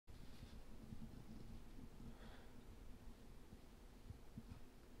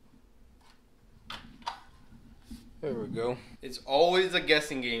There we go. It's always a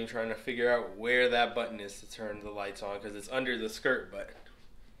guessing game trying to figure out where that button is to turn the lights on because it's under the skirt, but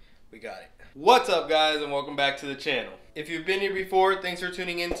we got it. What's up, guys, and welcome back to the channel. If you've been here before, thanks for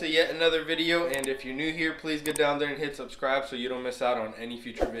tuning in to yet another video, and if you're new here, please get down there and hit subscribe so you don't miss out on any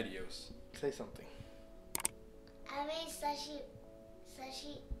future videos. Say something. I made Sashi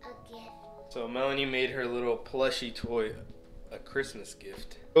a gift. So Melanie made her little plushie toy a Christmas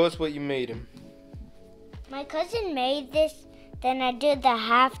gift. Show us what you made him. My cousin made this, then I did the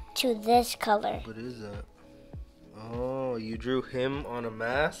half to this color. What is that? Oh, you drew him on a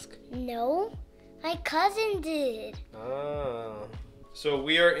mask? No, my cousin did. Ah. So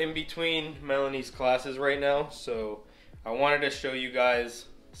we are in between Melanie's classes right now, so I wanted to show you guys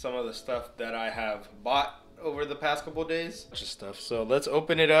some of the stuff that I have bought over the past couple days. Bunch of stuff. So let's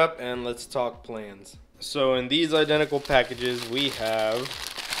open it up and let's talk plans. So in these identical packages we have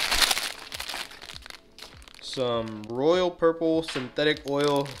some royal purple synthetic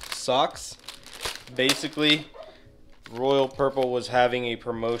oil socks. Basically, Royal Purple was having a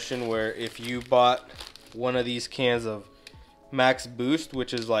promotion where if you bought one of these cans of Max Boost,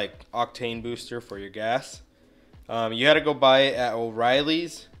 which is like octane booster for your gas, you had to go buy it at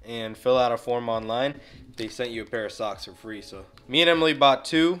O'Reilly's and fill out a form online. They sent you a pair of socks for free. So me and Emily bought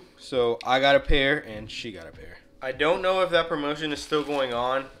two, so I got a pair and she got a pair. I don't know if that promotion is still going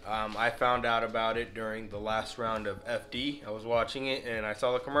on. I found out about it during the last round of FD. I was watching it and I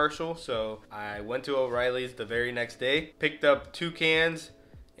saw the commercial, so I went to O'Reilly's the very next day, picked up 2 cans,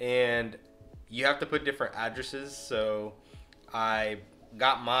 and you have to put different addresses. So I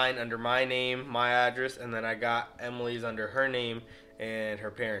got mine under my name, my address, and then I got Emily's under her name and her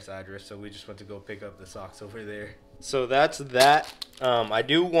parents' address. So we just went to go pick up the socks over there. So that's that. I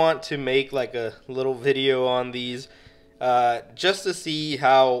do want to make like a little video on these just to see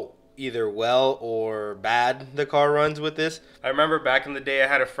how either well or bad the car runs with this. I remember back in the day I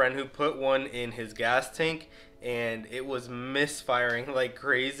had a friend who put one in his gas tank and it was misfiring like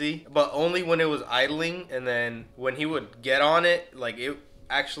crazy, but only when it was idling, and then when he would get on it, like it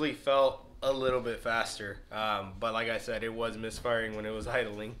actually felt a little bit faster, but like I said, it was misfiring when it was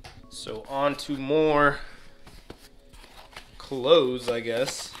idling. So on to more clothes, I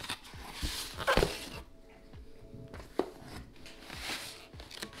guess.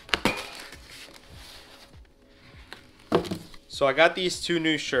 So I got these 2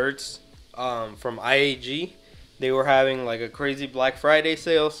 new shirts from IAG. They were having like a crazy Black Friday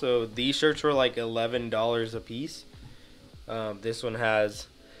sale, so these shirts were like $11 a piece. This one has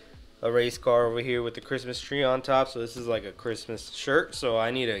a race car over here with the Christmas tree on top, so this is like a Christmas shirt, so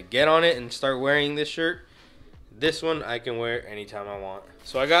I need to get on it and start wearing this shirt. This one I can wear anytime I want.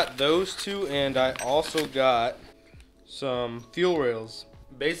 So I got those 2, and I also got some fuel rails.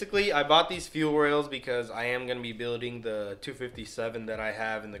 Basically, I bought these fuel rails because I am going to be building the 257 that I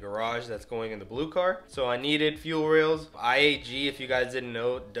have in the garage that's going in the blue car. So I needed fuel rails. IAG, if you guys didn't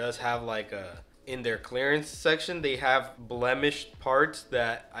know, does have like a, in their clearance section, they have blemished parts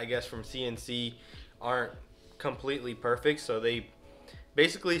that I guess from CNC aren't completely perfect. So they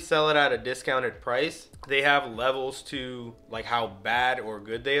basically sell it at a discounted price. They have levels to like how bad or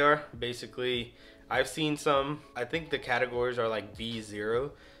good they are. Basically, I've seen some, I think the categories are like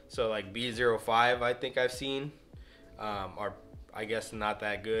B0. So like B05 I think I've seen are I guess not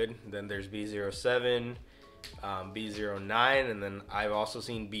that good. Then there's B07, B09, and then I've also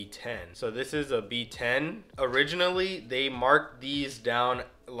seen B10. So this is a B10. Originally they marked these down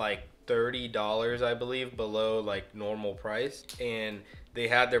like $30 I believe below like normal price, and they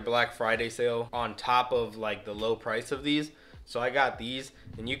had their Black Friday sale on top of like the low price of these. So I got these,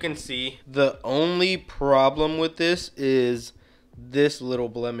 and you can see the only problem with this is this little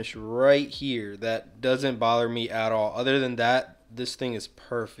blemish right here that doesn't bother me at all. Other than that, this thing is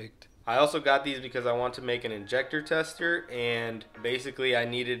perfect. I also got these because I want to make an injector tester, and basically I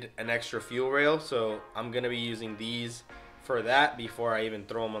needed an extra fuel rail, so I'm gonna be using these for that before I even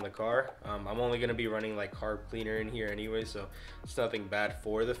throw them on the car. I'm only gonna be running like carb cleaner in here anyway, so it's nothing bad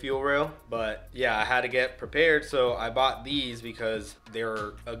for the fuel rail. But yeah, I had to get prepared, so I bought these because they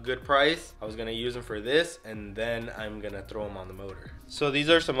were a good price. I was gonna use them for this, and then I'm gonna throw them on the motor. So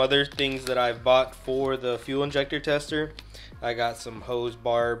these are some other things that I've bought for the fuel injector tester. I got some hose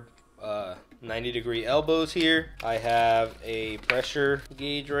barb 90-degree elbows here. I have a pressure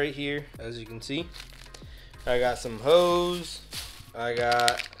gauge right here, as you can see. I got some hose, I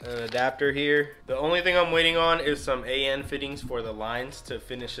got an adapter here. The only thing I'm waiting on is some AN fittings for the lines to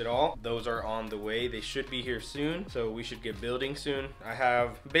finish it all. Those are on the way. They should be here soon, so we should get building soon. I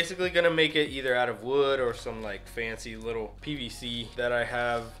have basically gonna make it either out of wood or some like fancy little PVC that I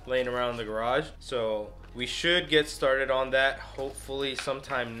have laying around the garage. So we should get started on that hopefully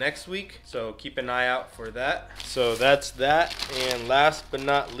sometime next week. So keep an eye out for that. So that's that. And last but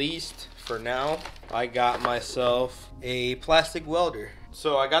not least, for now, I got myself a plastic welder.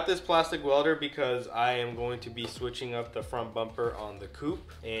 So I got this plastic welder because I am going to be switching up the front bumper on the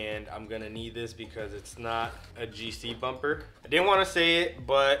coupe, and I'm gonna need this because it's not a GC bumper. I didn't want to say it,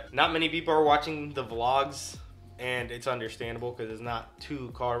 but not many people are watching the vlogs, and it's understandable because it's not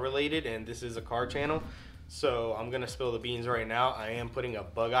too car related, and this is a car channel. So I'm gonna spill the beans right now. I am putting a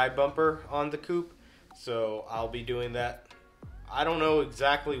bug eye bumper on the coupe, so I'll be doing that. I don't know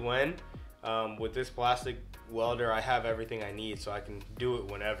exactly when. With this plastic welder, I have everything I need, so I can do it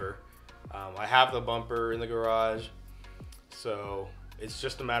whenever. I have the bumper in the garage, so it's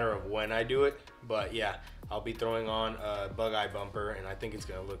just a matter of when I do it. But yeah, I'll be throwing on a bug eye bumper, and I think it's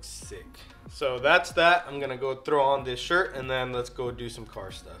gonna look sick. So that's that. I'm gonna go throw on this shirt, and then let's go do some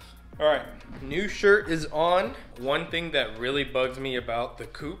car stuff. All right, new shirt is on. One thing that really bugs me about the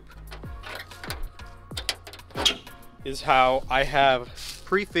coupe is how I have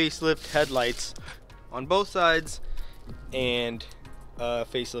pre-facelift headlights on both sides and a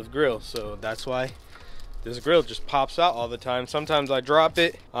facelift grill. So that's why this grill just pops out all the time. Sometimes I drop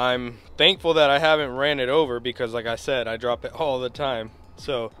it. I'm thankful that I haven't ran it over because, like I said, I drop it all the time.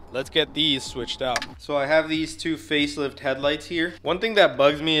 So let's get these switched out. So I have these two facelift headlights here. One thing that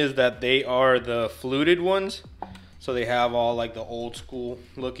bugs me is that they are the fluted ones. So they have all like the old school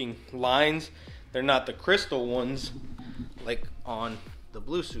looking lines. They're not the crystal ones like on the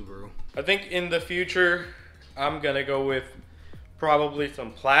blue Subaru. I think in the future, I'm gonna go with probably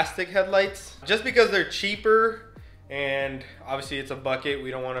some plastic headlights just because they're cheaper, and obviously it's a bucket. We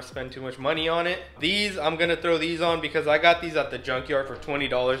don't want to spend too much money on it. These, I'm gonna throw these on because I got these at the junkyard for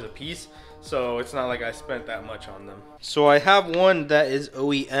 $20 a piece. So it's not like I spent that much on them. So I have one that is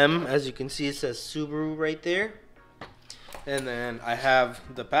OEM. As you can see, it says Subaru right there. And then I have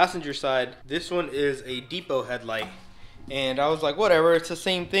the passenger side. This one is a depot headlight. And I was like, whatever, it's the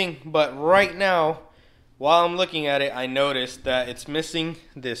same thing. But right now, while I'm looking at it, I noticed that it's missing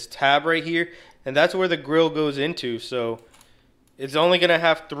this tab right here. And that's where the grill goes into. So it's only going to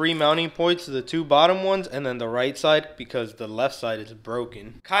have 3 mounting points, the 2 bottom ones, and then the right side, because the left side is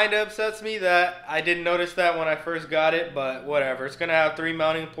broken. Kind of upsets me that I didn't notice that when I first got it, but whatever. It's going to have 3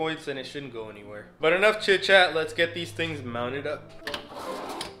 mounting points and it shouldn't go anywhere. But enough chit chat, let's get these things mounted up.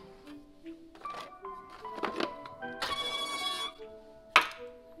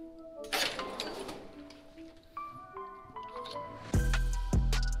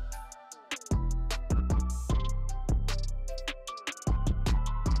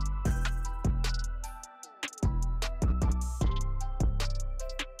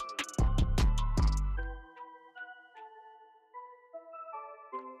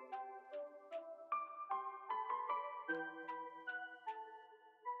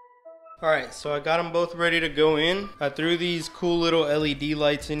 Alright, so I got them both ready to go in. I threw these cool little LED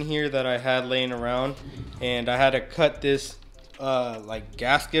lights in here that I had laying around, and I had to cut this like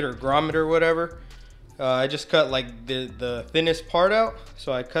gasket or grommet or whatever. I just cut like the thinnest part out,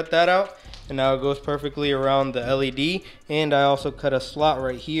 so I cut that out, and now it goes perfectly around the LED. And I also cut a slot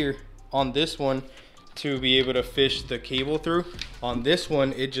right here on this one to be able to fish the cable through. On this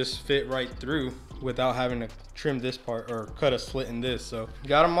one, it just fit right through without having to trim this part or cut a slit in this. So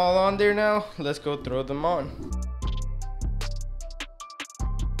got them all on there now. Let's go throw them on.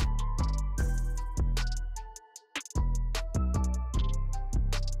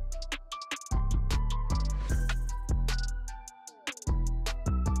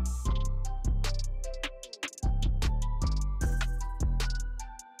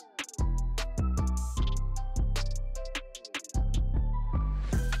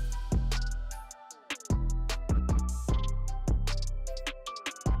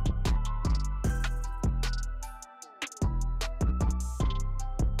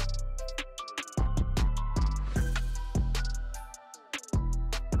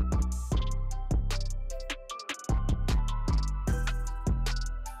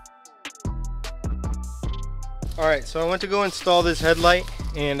 Alright, so I went to go install this headlight,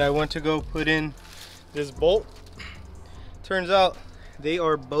 and I went to go put in this bolt. Turns out they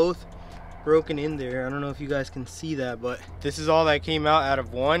are both broken in there. I don't know if you guys can see that, but this is all that came out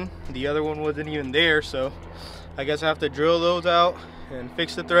of one. The other one wasn't even there, so I guess I have to drill those out and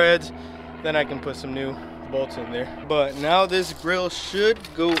fix the threads. Then I can put some new bolts in there. But now this grill should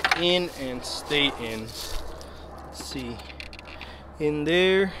go in and stay in. Let's see. In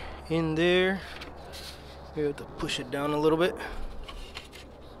there, in there. We have to push it down a little bit.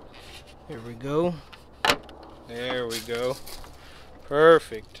 There we go. There we go.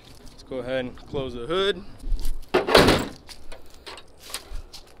 Perfect. Let's go ahead and close the hood.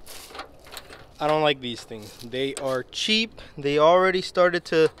 I don't like these things. They are cheap. They already started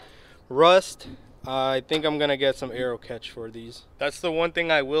to rust. I think I'm gonna get some arrow catch for these. That's the one thing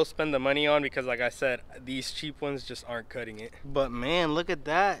I will spend the money on because like I said, these cheap ones just aren't cutting it. But man, look at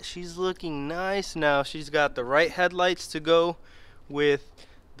that. She's looking nice now. She's got the right headlights to go with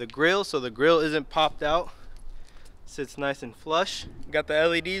the grill, so the grill isn't popped out. Sits nice and flush. Got the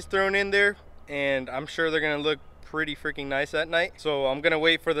LEDs thrown in there, and I'm sure they're gonna look pretty freaking nice at night. So I'm gonna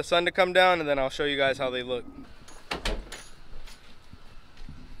wait for the sun to come down and then I'll show you guys how they look.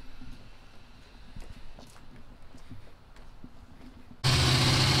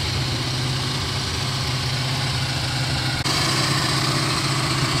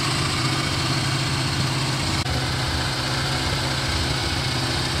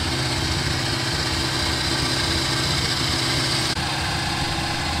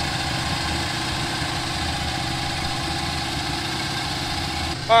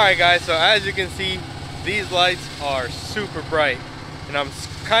 Alright guys, so as you can see, these lights are super bright. And I'm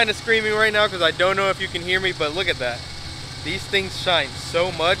kind of screaming right now because I don't know if you can hear me, but look at that. These things shine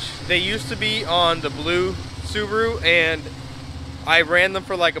so much. They used to be on the blue Subaru and I ran them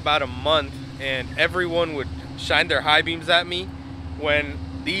for like about a month and everyone would shine their high beams at me when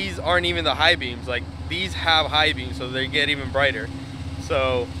these aren't even the high beams. Like these have high beams, so they get even brighter.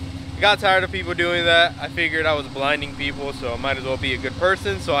 So got tired of people doing that. I figured I was blinding people, so I might as well be a good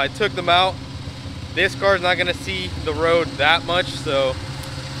person. So I took them out. This car is not gonna see the road that much, so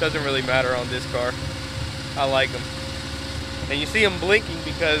it doesn't really matter on this car. I like them. And you see them blinking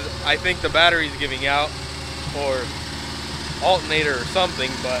because I think the battery's giving out, or alternator or something,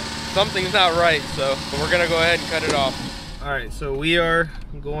 but something's not right, so we're gonna go ahead and cut it off. All right, so we are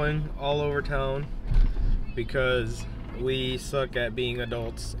going all over town because we suck at being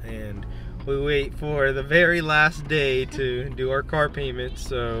adults and we wait for the very last day to do our car payment.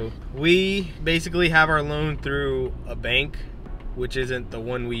 So we basically have our loan through a bank, which isn't the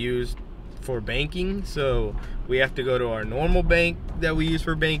one we use for banking. So we have to go to our normal bank that we use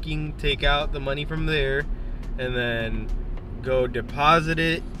for banking, take out the money from there, and then go deposit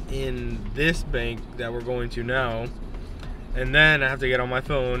it in this bank that we're going to now. And then I have to get on my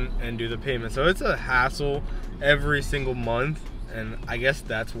phone and do the payment. So it's a hassle every single month, and I guess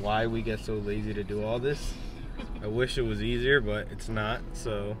that's why we get so lazy to do all this. I wish it was easier, but it's not.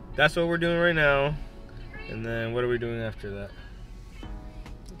 So that's what we're doing right now. And then what are we doing after that?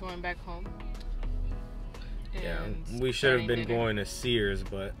 Going back home. Yeah, we should have been going to Sears,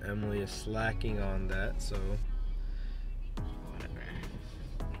 but Emily is slacking on that, so whatever.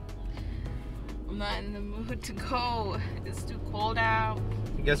 I'm not in the mood to go. It's too cold out.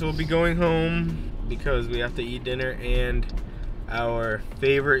 I guess we'll be going home because we have to eat dinner, and our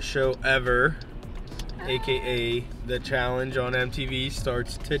favorite show ever, aka The Challenge on MTV,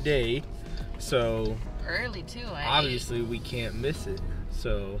 starts today. So early too, obviously we can't miss it.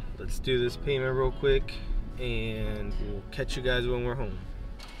 So let's do this payment real quick and we'll catch you guys when we're home.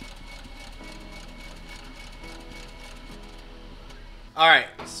 Alright,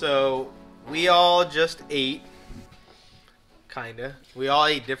 so we all just ate. Kinda. We all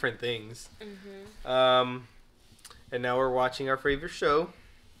ate different things. And now we're watching our favorite show.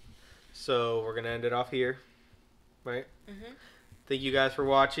 So we're gonna end it off here. Right? Thank you guys for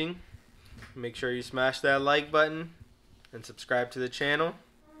watching. Make sure you smash that like button and subscribe to the channel.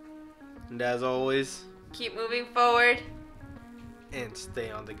 And as always, keep moving forward. And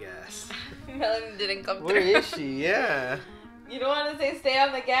stay on the gas. Melanie didn't come through. Where is she? Yeah. You don't want to say stay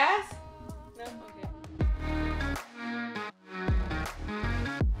on the gas? No?